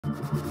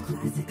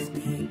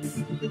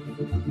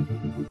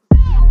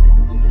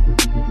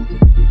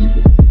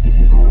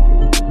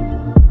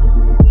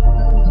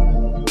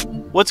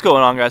What's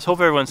going on, guys? Hope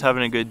everyone's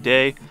having a good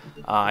day.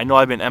 I know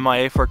I've been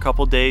MIA for a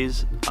couple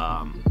days.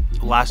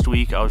 Last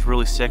week I was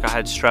really sick. I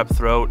had strep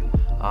throat.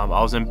 I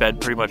was in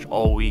bed pretty much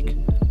all week,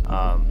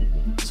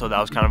 so that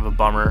was kind of a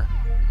bummer.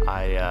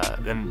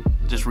 Then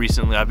just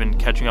recently I've been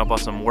catching up on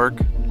some work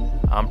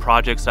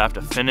projects that I have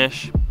to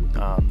finish,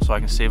 so I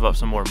can save up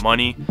some more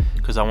money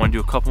because I want to do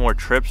a couple more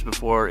trips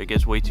before it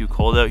gets way too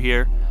cold out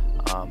here.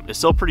 It's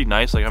still pretty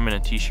nice, like I'm in a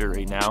t-shirt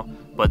right now,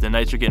 but the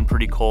nights are getting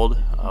pretty cold,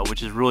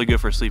 which is really good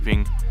for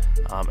sleeping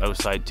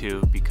outside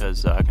too,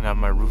 because I can have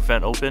my roof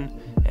vent open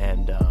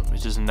and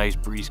it's just a nice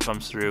breeze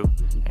comes through,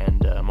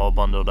 and I'm all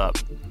bundled up.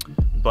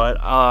 But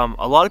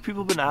a lot of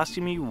people have been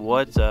asking me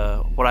what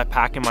I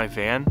pack in my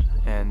van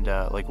and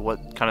like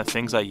what kind of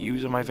things I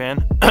use in my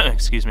van.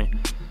 Excuse me.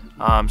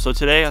 So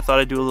today I thought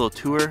I'd do a little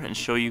tour and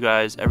show you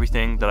guys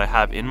everything that I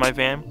have in my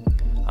van.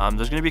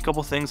 There's going to be a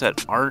couple things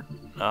that aren't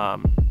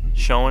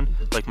shown,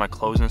 like my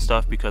clothes and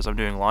stuff, because I'm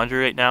doing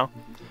laundry right now,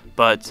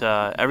 but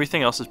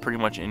everything else is pretty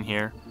much in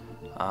here.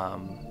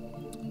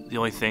 The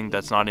only thing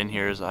that's not in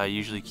here is I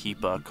usually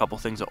keep a couple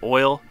things of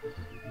oil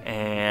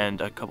and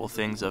a couple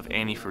things of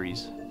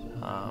antifreeze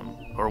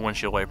or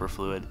windshield wiper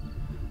fluid,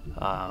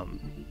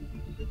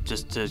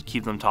 just to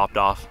keep them topped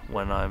off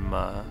when I'm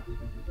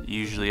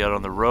usually out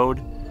on the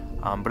road.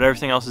 But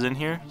everything else is in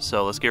here,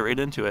 so let's get right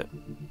into it.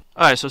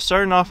 Alright, so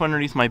starting off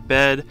underneath my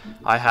bed,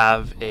 I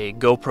have a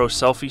GoPro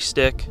selfie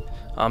stick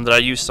that I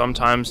use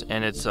sometimes,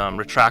 and it's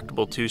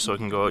retractable too, so it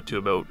can go out to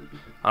about,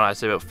 I'd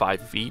say about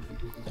 5 feet.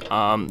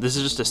 This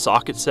is just a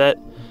socket set.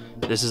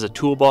 This is a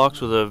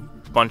toolbox with a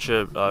bunch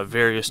of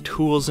various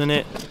tools in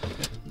it.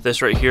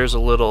 This right here is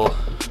just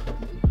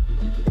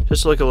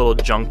like a little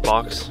junk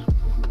box.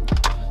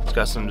 It's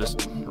got some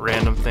just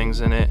random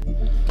things in it.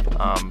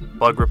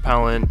 Bug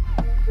repellent,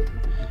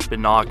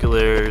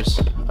 binoculars,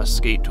 a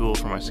skate tool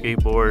for my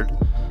skateboard,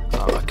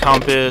 a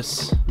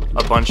compass,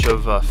 a bunch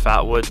of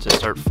fat wood to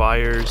start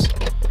fires,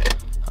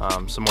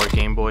 some more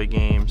Game Boy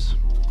games.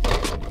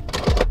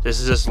 This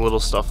is just little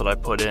stuff that I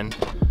put in,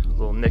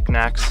 little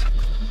knickknacks.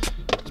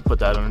 Just put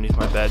that underneath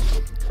my bed.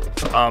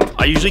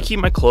 I usually keep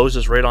my clothes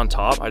just right on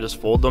top. I just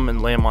fold them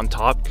and lay them on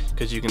top,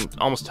 because you can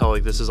almost tell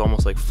like this is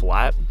almost like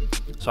flat.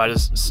 So I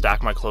just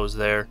stack my clothes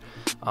there.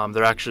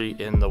 They're actually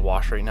in the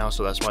wash right now,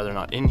 so that's why they're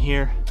not in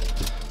here.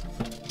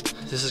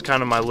 This is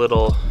kind of my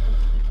little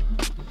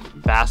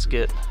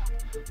basket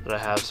that I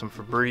have some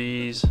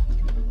Febreze,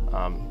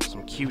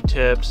 some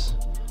Q-tips,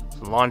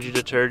 some laundry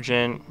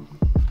detergent,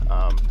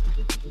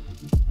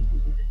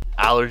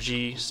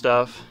 allergy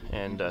stuff,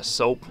 and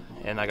soap,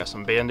 and I got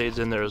some band-aids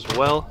in there as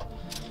well.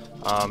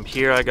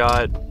 Here I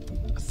got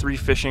 3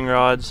 fishing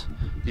rods.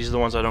 These are the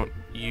ones I don't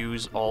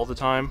use all the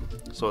time,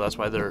 so that's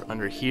why they're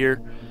under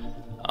here.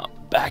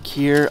 Back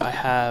here I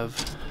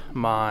have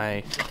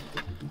my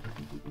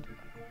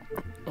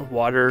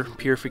water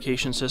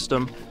purification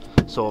system,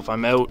 so if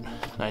I'm out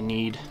and I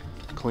need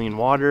clean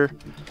water,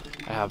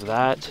 I have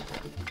that.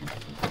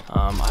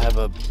 I have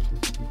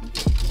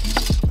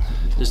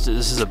this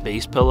is a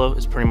base pillow.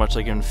 It's pretty much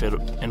like an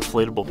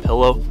inflatable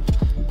pillow,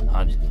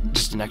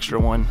 just an extra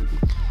one.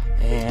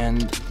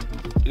 And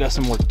I got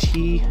some more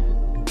tea,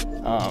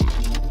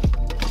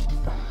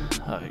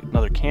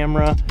 another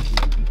camera,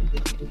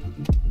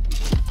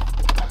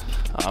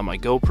 my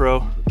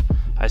GoPro.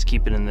 I just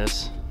keep it in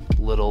this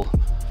little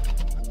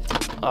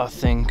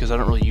thing because I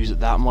don't really use it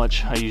that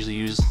much. I usually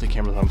use the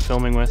camera that I'm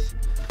filming with.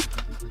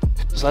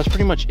 So that's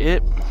pretty much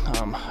it.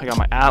 I got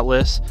my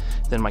Atlas,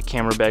 then my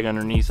camera bag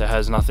underneath that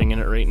has nothing in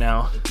it right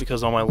now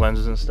because all my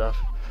lenses and stuff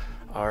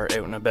are out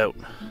and about.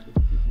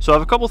 So I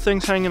have a couple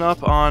things hanging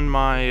up on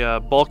my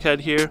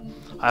bulkhead here.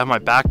 I have my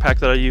backpack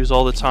that I use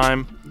all the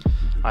time.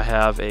 I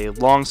have a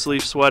long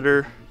sleeve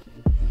sweater,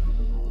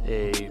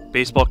 a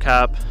baseball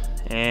cap,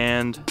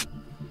 and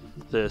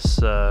this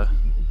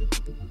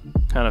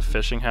kind of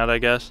fishing hat, I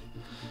guess.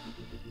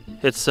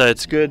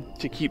 It's good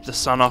to keep the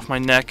sun off my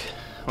neck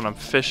when I'm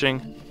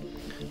fishing.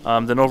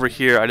 Then over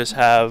here I just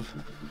have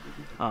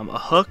a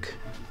hook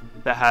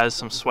that has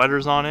some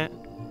sweaters on it.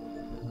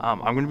 I'm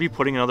going to be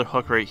putting another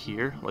hook right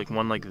here, like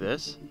one like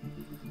this.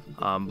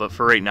 But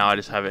for right now I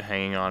just have it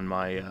hanging on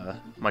my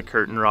my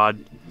curtain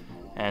rod.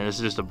 And this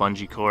is just a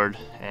bungee cord.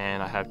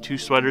 And I have 2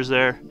 sweaters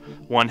there,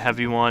 one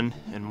heavy one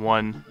and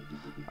one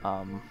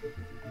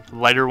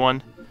lighter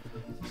one,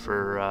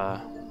 for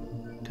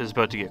because it's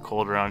about to get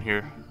cold around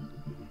here.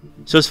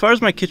 So as far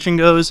as my kitchen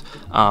goes,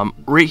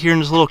 right here in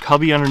this little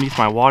cubby underneath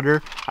my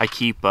water, I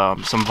keep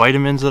some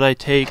vitamins that I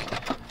take.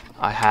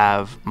 I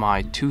have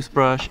my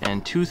toothbrush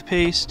and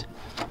toothpaste.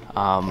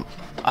 I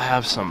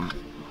have some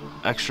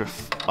extra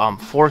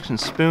forks and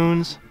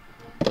spoons,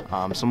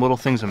 some little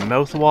things of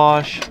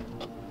mouthwash,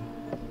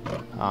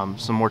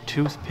 some more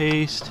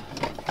toothpaste,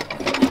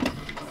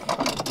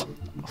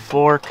 a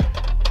fork,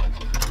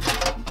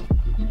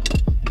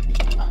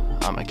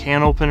 a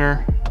can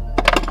opener,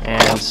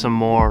 and some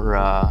more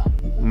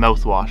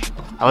mouthwash.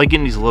 I like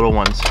getting these little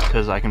ones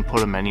because I can put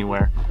them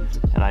anywhere.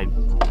 and I'd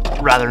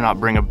rather not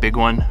bring a big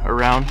one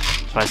around,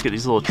 so I just get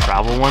these little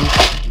travel ones,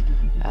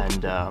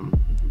 and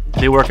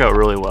they work out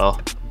really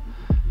well.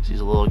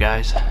 These little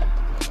guys,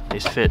 they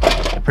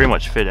pretty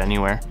much fit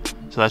anywhere.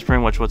 So that's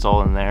pretty much what's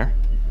all in there.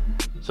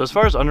 So as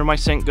far as under my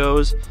sink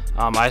goes,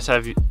 I just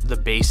have the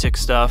basic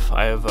stuff.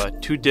 I have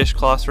 2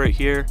 dishcloths right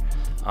here,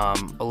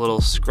 a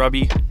little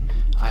scrubby.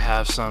 I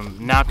have some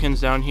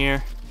napkins down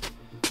here.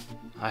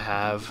 I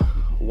have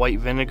white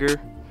vinegar,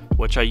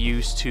 which I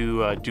use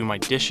to do my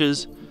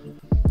dishes.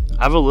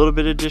 I have a little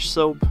bit of dish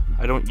soap.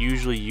 I don't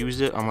usually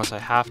use it unless I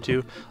have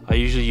to. I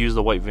usually use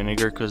the white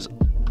vinegar because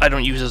I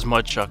don't use as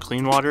much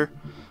clean water.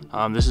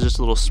 This is just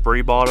a little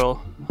spray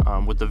bottle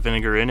with the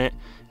vinegar in it,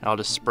 and I'll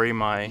just spray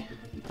my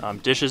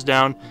dishes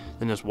down,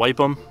 then just wipe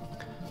them.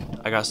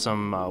 I got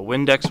some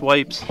Windex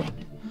wipes.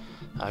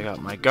 I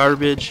got my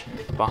garbage.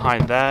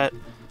 Behind that,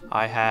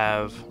 I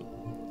have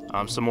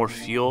some more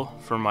fuel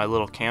for my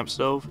little camp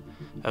stove,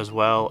 as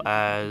well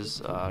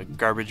as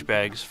garbage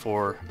bags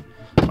for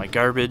my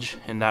garbage,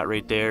 and that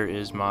right there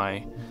is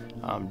my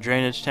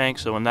drainage tank.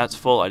 So when that's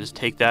full, I just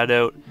take that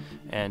out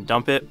and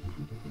dump it.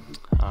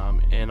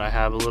 And I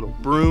have a little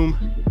broom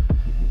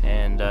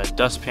and a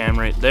dustpan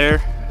right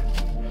there,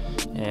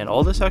 and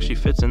all this actually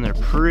fits in there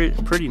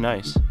pretty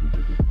nice.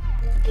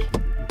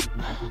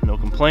 No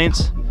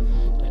complaints.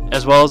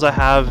 As well as I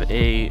have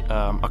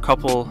a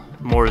couple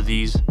more of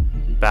these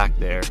back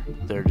there.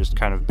 They're just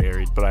kind of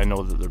buried, but I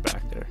know that they're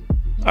back there.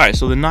 Alright,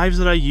 so the knives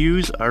that I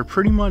use are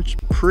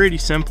pretty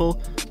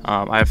simple.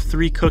 I have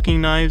 3 cooking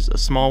knives, a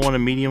small one, a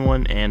medium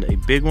one, and a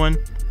big one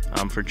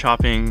for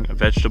chopping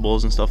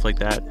vegetables and stuff like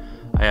that.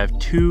 I have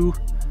 2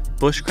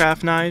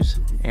 bushcraft knives,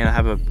 and I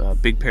have a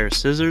big pair of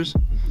scissors.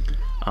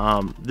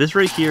 This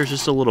right here is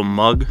just a little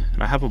mug,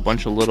 and I have a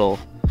bunch of little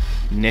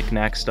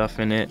knick-knack stuff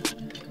in it.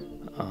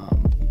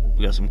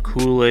 We got some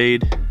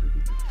Kool-Aid,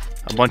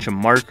 a bunch of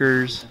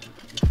markers.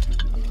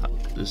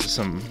 This is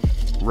some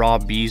raw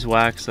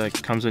beeswax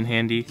that comes in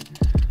handy.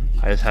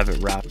 I just have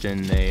it wrapped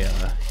in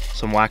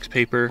some wax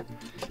paper.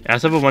 And I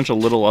just have a bunch of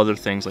little other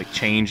things like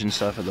change and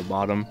stuff at the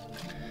bottom.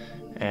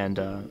 And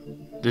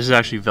this is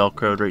actually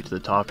velcroed right to the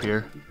top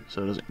here,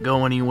 so it doesn't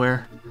go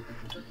anywhere,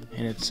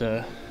 and it's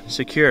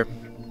secure.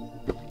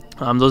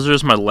 Those are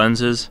just my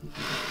lenses.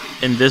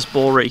 In this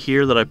bowl right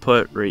here that I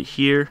put right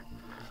here,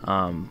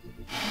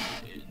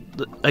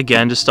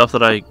 again, just stuff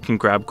that I can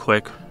grab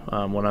quick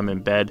when I'm in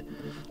bed.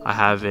 I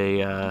have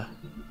a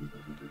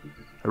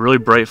really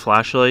bright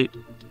flashlight,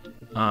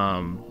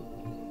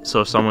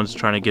 so if someone's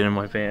trying to get in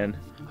my van,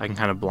 I can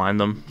kind of blind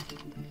them.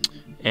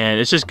 And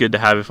it's just good to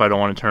have if I don't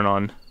want to turn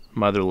on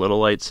my other little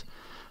lights.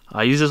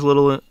 I use this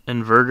little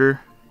inverter.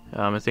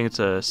 I think it's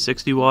a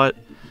 60 watt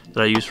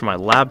that I use for my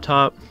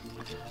laptop.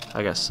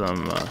 I got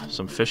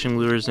some fishing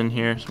lures in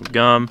here, some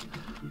gum,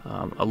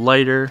 a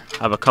lighter.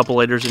 I have a couple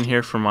lighters in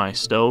here for my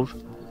stove.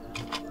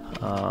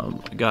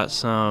 I got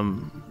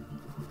some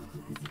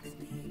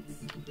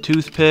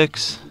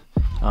toothpicks,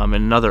 and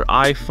another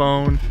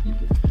iPhone,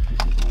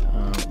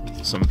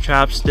 some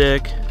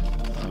chapstick,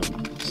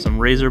 some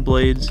razor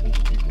blades.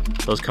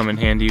 Those come in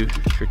handy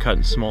if you're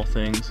cutting small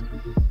things.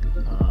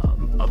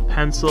 A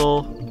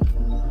pencil,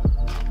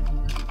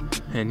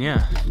 and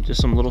yeah, just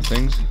some little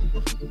things.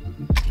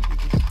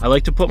 I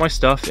like to put my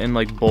stuff in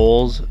like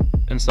bowls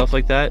and stuff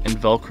like that and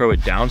velcro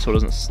it down so it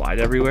doesn't slide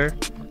everywhere.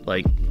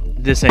 Like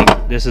this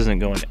isn't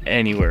going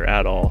anywhere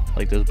at all.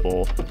 Like this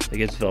bowl, it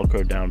gets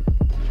velcroed down.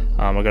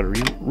 I got a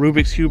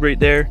Rubik's Cube right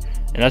there,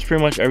 and that's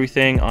pretty much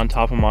everything on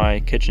top of my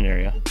kitchen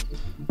area.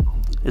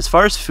 As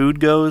far as food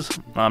goes,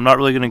 I'm not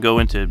really going to go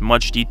into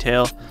much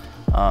detail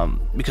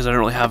because I don't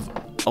really have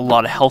a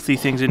lot of healthy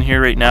things in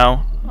here right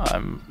now.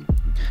 I'm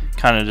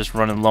kind of just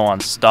running low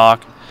on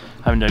stock.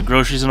 I haven't done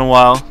groceries in a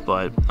while,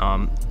 but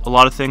a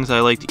lot of things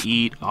I like to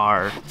eat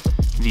are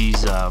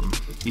these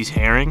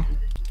herring.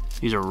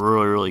 These are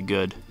really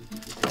good,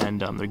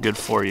 and they're good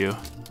for you.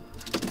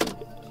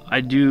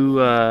 I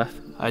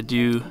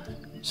do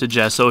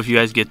suggest, so if you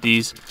guys get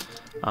these,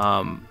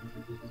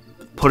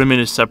 put them in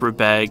a separate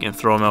bag and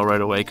throw them out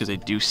right away because they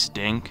do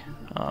stink.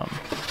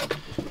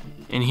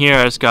 In here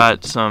I just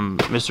got some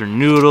Mr.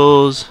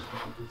 Noodles.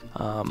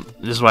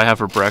 This is what I have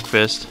for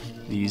breakfast.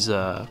 These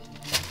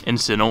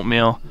instant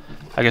oatmeal.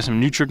 I got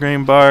some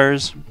Nutri-Grain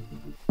bars,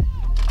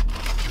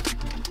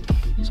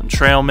 some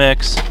trail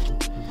mix,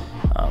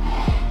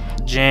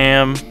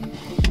 jam,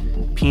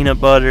 peanut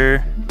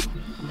butter,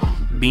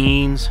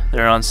 beans.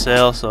 They're on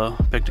sale, so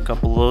I picked a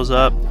couple of those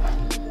up.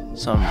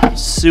 Some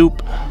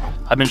soup.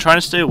 I've been trying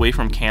to stay away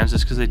from cans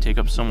just because they take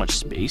up so much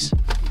space.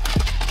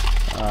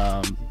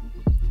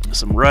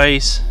 Some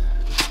rice,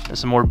 and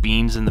some more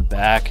beans in the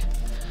back.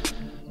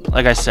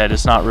 Like I said,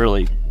 it's not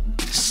really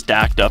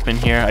stacked up in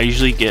here. I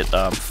usually get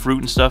fruit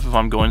and stuff if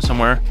I'm going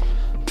somewhere,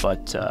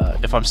 but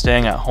if I'm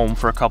staying at home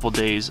for a couple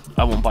days,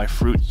 I won't buy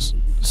fruits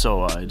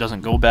so it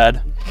doesn't go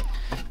bad.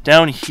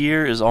 Down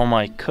here is all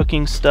my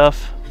cooking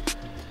stuff.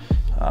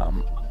 I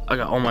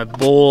got all my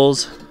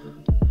bowls,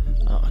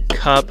 a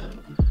cup,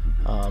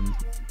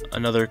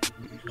 another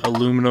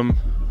aluminum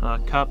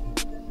cup,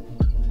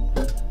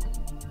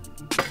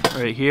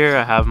 Right here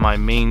I have my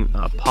main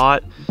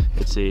pot.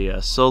 It's a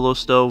solo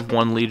stove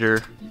 1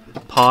 liter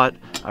pot.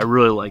 I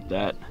really like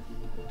that.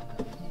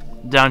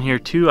 Down here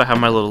too I have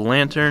my little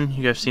lantern.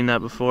 You guys seen that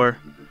before?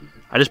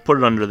 I just put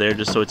it under there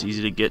just so it's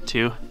easy to get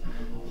to.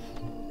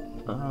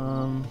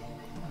 I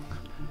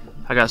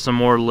got some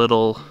more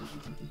little,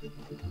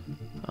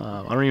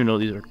 I don't even know what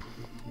these are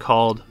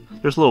called.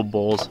 There's little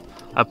bowls.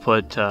 I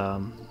put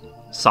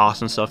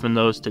sauce and stuff in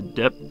those to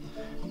dip.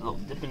 Little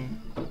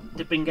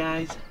dipping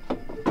guys.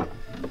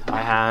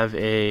 I have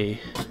another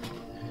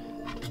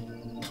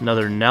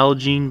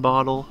Nalgene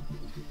bottle.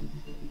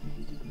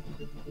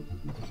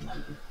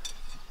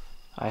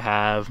 I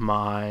have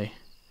my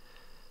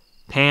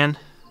pan.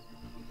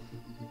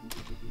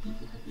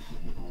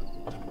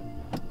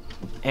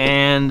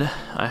 And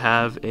I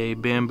have a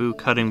bamboo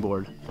cutting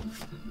board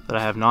that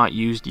I have not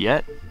used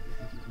yet.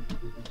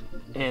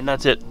 And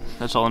that's it.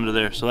 That's all under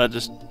there. So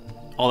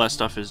all that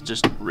stuff is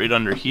just right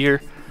under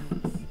here.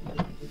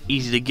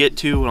 Easy to get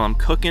to when I'm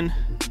cooking.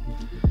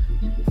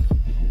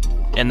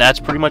 And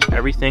that's pretty much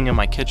everything in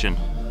my kitchen.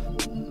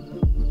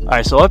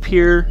 Alright, so up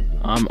here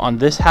on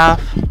this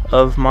half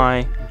of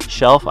my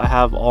shelf I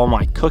have all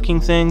my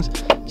cooking things.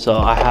 So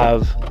I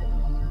have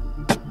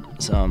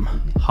some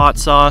hot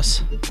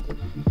sauce.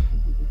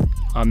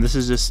 This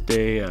is just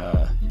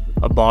a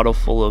bottle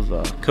full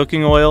of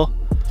cooking oil.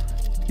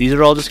 These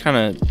are all just kind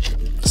of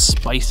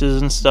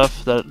spices and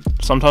stuff that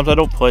sometimes I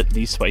don't put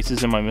these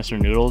spices in my Mr.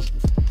 Noodles,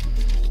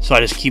 so I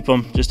just keep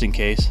them just in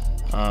case.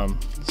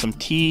 Some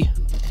tea.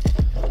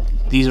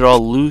 These are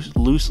all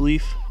loose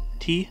leaf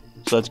tea,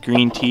 so that's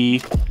green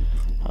tea.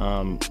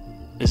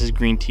 This is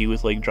green tea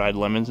with like dried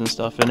lemons and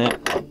stuff in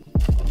it.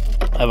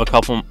 I have a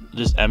couple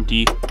just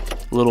empty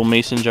little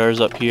mason jars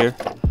up here.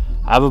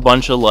 I have a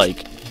bunch of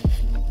like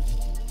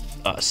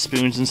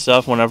spoons and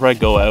stuff. Whenever I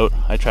go out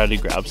I try to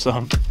grab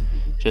some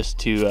just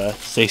to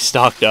stay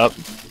stocked up.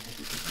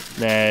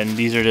 Then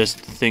these are just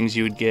things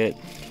you would get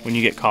when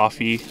you get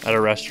coffee at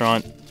a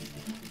restaurant.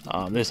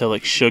 They just have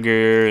like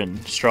sugar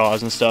and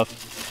straws and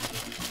stuff.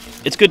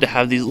 It's good to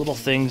have these little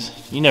things,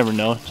 you never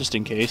know, just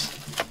in case.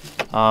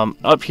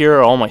 Up here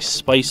are all my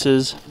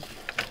spices.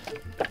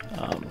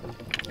 I'm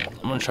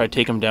gonna try to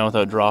take them down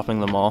without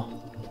dropping them all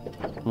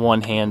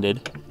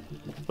one-handed,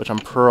 which I'm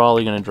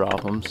probably gonna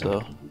drop them,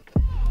 so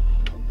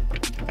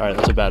alright,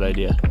 that's a bad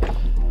idea.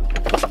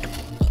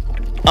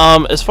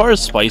 As far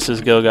as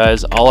spices go,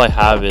 guys, all I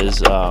have is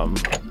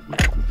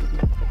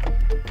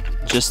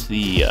just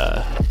the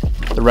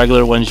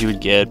regular ones you would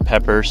get: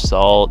 pepper,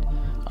 salt,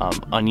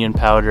 onion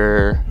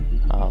powder,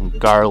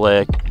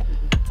 garlic,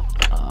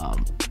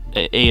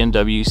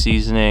 A&W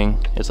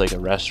seasoning. It's like a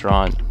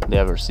restaurant. They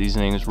have a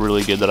seasoning. It's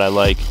really good that I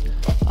like.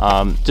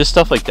 Just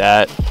stuff like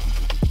that.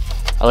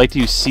 I like to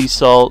use sea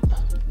salt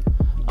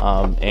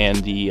and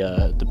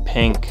the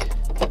pink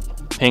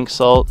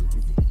salt.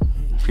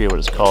 I forget what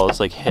it's called. It's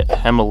like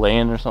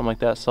Himalayan or something like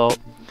that salt.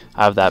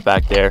 I have that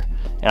back there.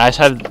 And I just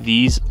have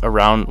these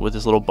around with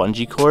this little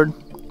bungee cord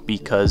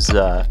because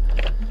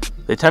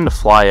they tend to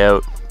fly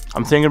out.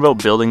 I'm thinking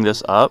about building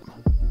this up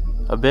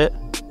a bit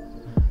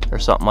or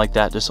something like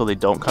that just so they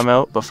don't come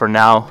out. But for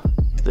now,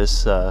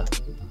 this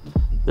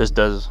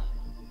does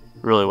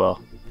really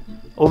well.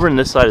 Over on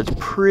this side, it's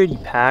pretty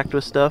packed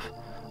with stuff.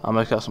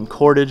 I've got some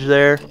cordage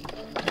there.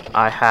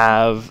 I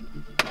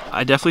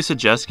definitely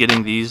suggest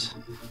getting these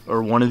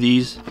or one of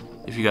these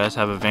if you guys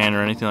have a van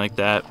or anything like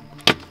that.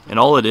 And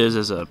all it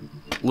is a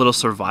little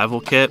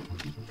survival kit.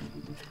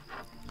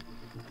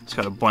 It's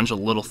got a bunch of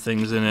little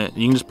things in it.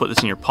 You can just put this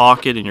in your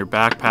pocket, in your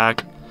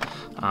backpack.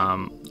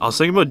 I was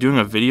thinking about doing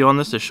a video on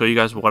this to show you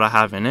guys what I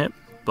have in it,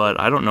 but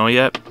I don't know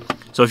yet.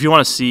 So if you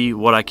want to see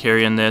what I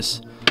carry in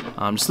this,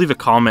 just leave a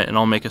comment and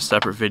I'll make a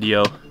separate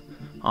video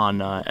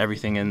on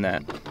everything in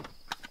that.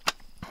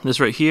 This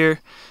right here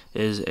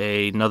is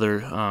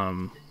another,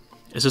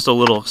 it's just a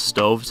little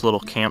stove. It's a little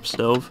camp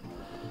stove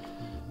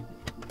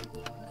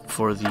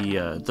for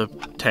the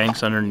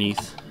tanks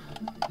underneath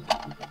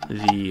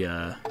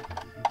the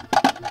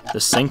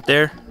sink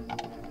there.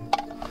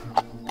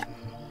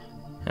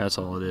 That's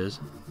all it is.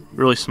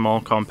 Really small,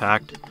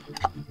 compact.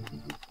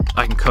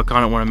 I can cook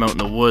on it when I'm out in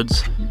the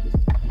woods.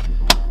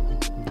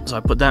 So I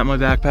put that in my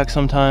backpack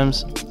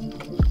sometimes.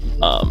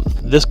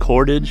 This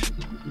cordage,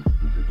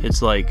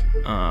 it's like,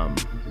 I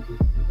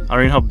don't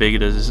even know how big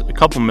it is. It's a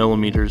couple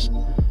millimeters,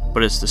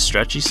 but it's the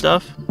stretchy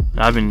stuff.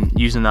 And I've been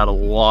using that a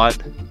lot.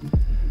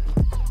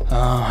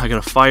 I got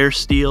a fire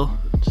steel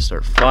to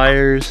start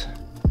fires.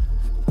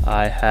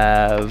 I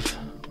have,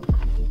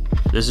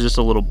 this is just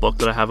a little book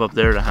that I have up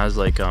there that has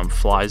like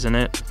flies in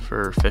it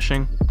for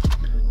fishing.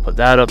 Put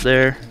that up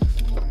there.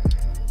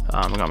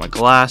 I got my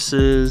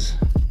glasses.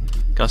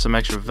 Got some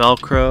extra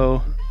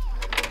Velcro.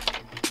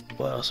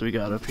 What else we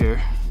got up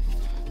here?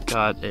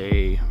 Got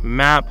a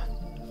map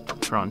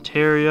for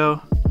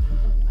Ontario.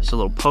 It's a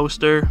little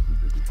poster.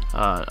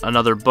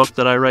 Another book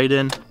that I write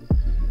in.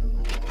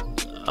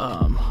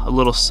 A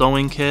little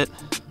sewing kit.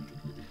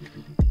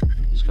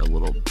 It's got a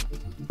little,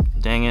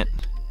 dang it.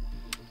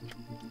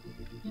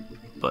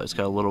 But it's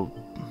got a little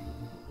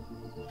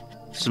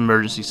Just an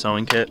emergency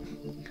sewing kit.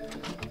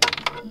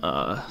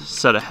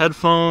 Set of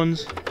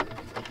headphones.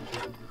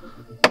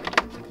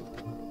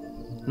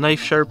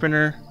 Knife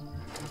sharpener.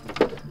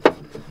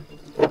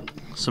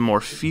 Some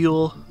more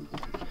fuel.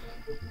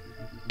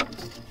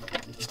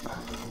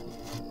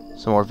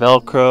 Some more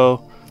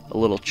Velcro. A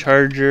little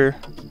charger.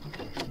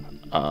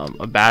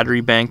 A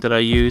battery bank that I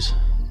use.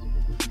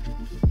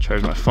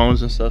 Charge my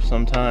phones and stuff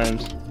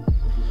sometimes.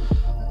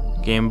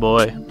 Game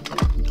Boy.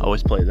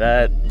 Always play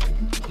that.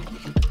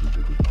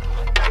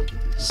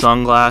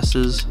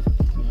 Sunglasses.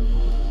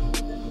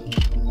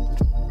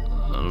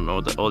 I don't know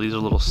what that, oh, these are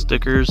little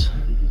stickers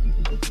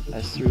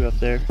I threw up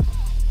there.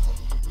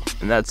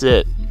 And that's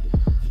it.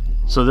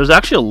 So there's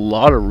actually a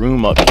lot of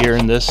room up here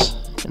in this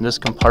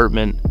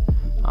compartment.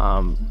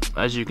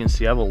 As you can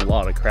see, I have a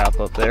lot of crap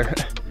up there.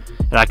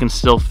 And I can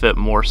still fit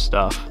more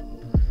stuff.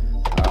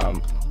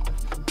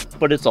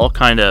 But it's all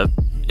kind of,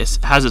 it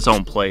has its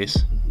own place.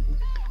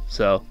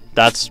 So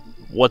that's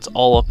what's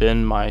all up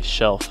in my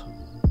shelf.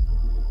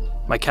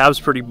 My cab's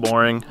pretty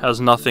boring, has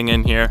nothing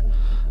in here.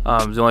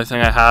 The only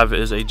thing I have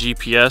is a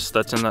GPS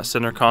that's in that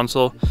center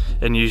console,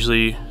 and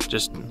usually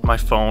just my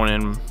phone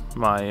and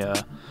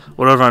my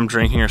whatever I'm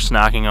drinking or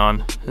snacking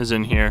on is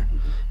in here.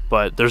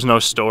 But there's no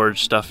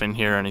storage stuff in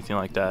here or anything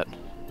like that.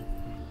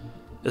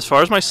 As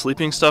far as my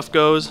sleeping stuff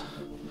goes,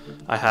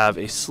 I have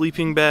a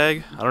sleeping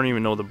bag. I don't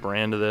even know the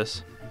brand of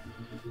this.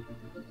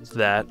 It's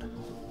that.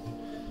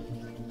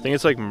 I think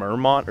it's like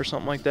Mermont or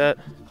something like that.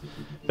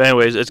 But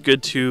anyways, it's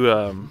good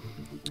to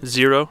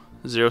 0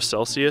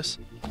 Celsius.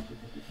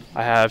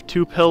 I have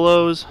 2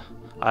 pillows.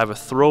 I have a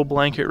throw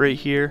blanket right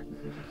here.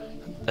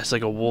 That's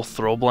like a wool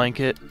throw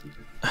blanket.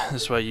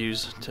 This is what I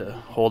use to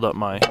hold up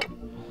my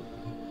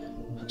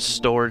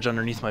storage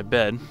underneath my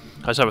bed.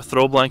 I just have a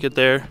throw blanket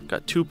there.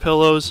 Got 2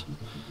 pillows.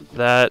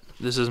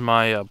 This is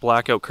my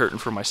blackout curtain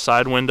for my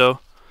side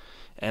window.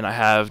 And I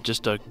have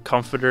just a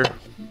comforter.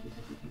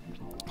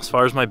 As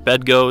far as my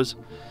bed goes,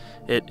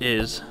 it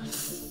is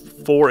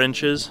 4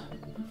 inches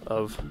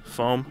of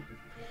foam.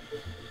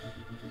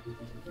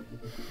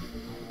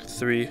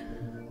 3.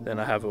 Then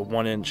I have a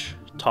 1-inch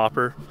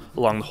topper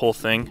along the whole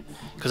thing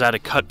because I had to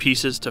cut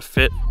pieces to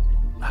fit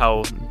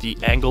how the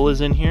angle is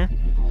in here.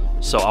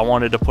 So I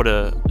wanted to put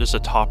just a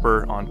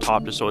topper on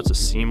top just so it's a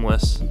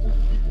seamless,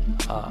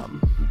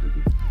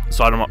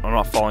 so I'm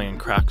not falling in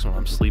cracks when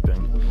I'm sleeping.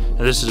 And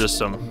this is just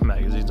some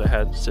magazines I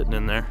had sitting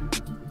in there.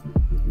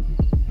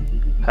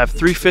 I have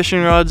 3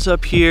 fishing rods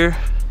up here.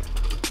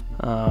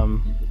 I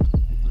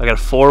got a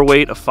 4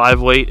 weight, a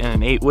 5 weight, and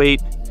an 8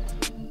 weight.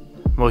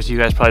 Most of you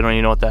guys probably don't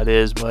even know what that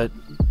is, but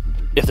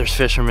if there's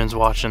fishermen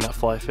watching that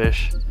fly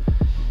fish,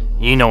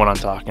 you know what I'm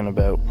talking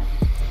about.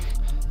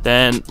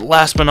 Then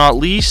last but not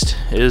least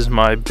is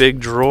my big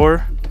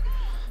drawer.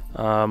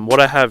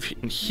 What I have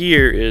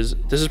here is,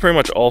 this is pretty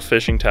much all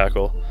fishing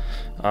tackle.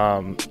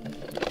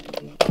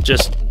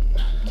 Just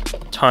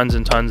tons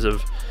and tons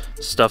of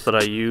stuff that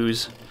I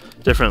use.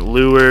 Different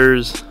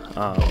lures,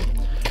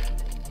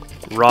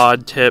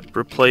 rod tip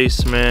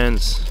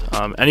replacements,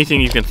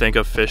 anything you can think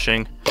of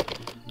fishing.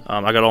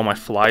 I got all my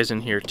flies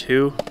in here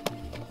too.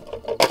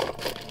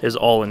 Is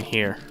all in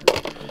here.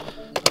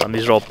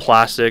 These are all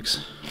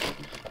plastics.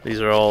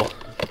 These are all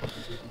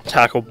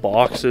tackle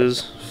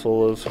boxes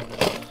full of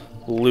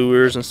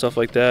lures and stuff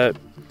like that.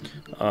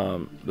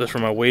 This for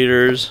my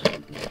waders.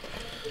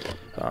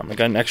 I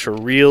got an extra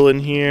reel in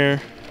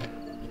here.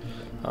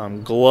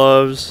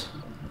 Gloves.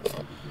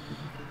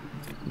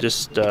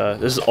 Just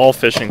this is all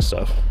fishing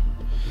stuff.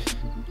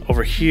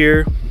 Over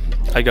here,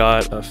 I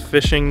got a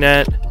fishing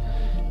net,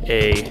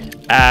 a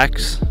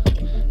axe,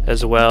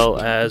 as well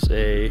as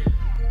a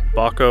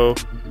Baco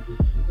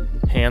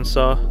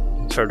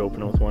handsaw. It's hard to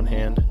open it with one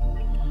hand,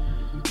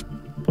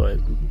 but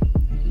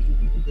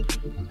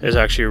it's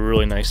actually a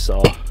really nice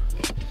saw.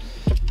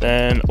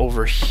 Then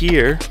over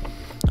here,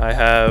 I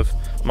have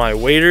my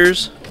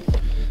waders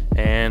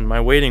and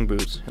my wading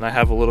boots, and I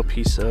have a little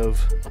piece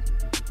of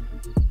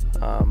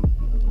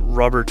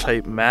rubber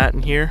type mat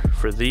in here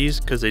for these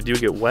because they do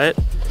get wet.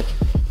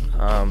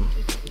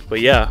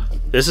 But yeah,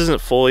 this isn't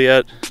full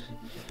yet.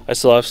 I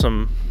still have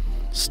some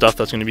stuff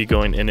that's going to be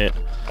going in it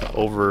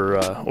over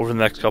the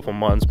next couple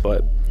months,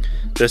 but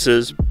this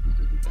is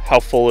how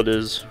full it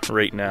is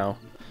right now.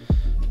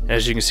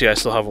 As you can see, I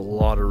still have a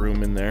lot of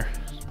room in there.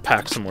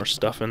 Pack some more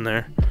stuff in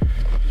there.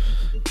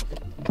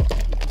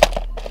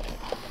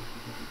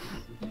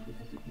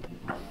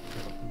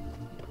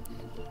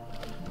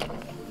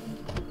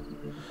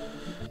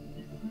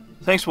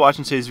 Thanks for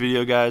watching today's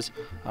video, guys.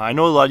 I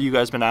know a lot of you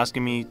guys have been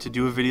asking me to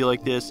do a video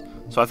like this,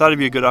 so I thought it'd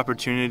be a good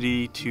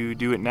opportunity to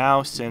do it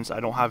now since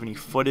I don't have any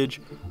footage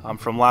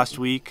from last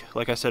week.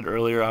 Like I said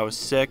earlier, I was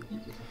sick,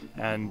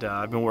 and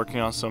I've been working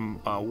on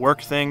some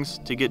work things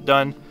to get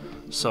done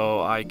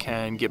so I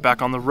can get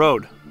back on the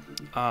road.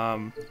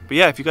 But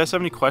yeah, if you guys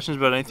have any questions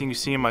about anything you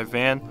see in my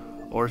van,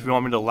 or if you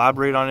want me to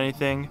elaborate on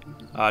anything,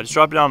 just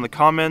drop it down in the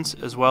comments,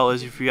 as well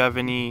as if you have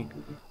any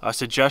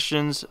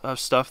suggestions of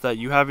stuff that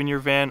you have in your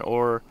van,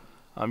 or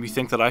you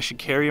think that I should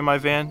carry in my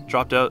van,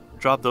 drop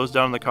those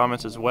down in the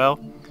comments as well.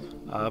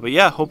 But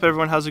yeah, hope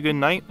everyone has a good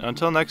night.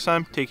 Until next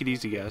time, take it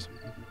easy, guys.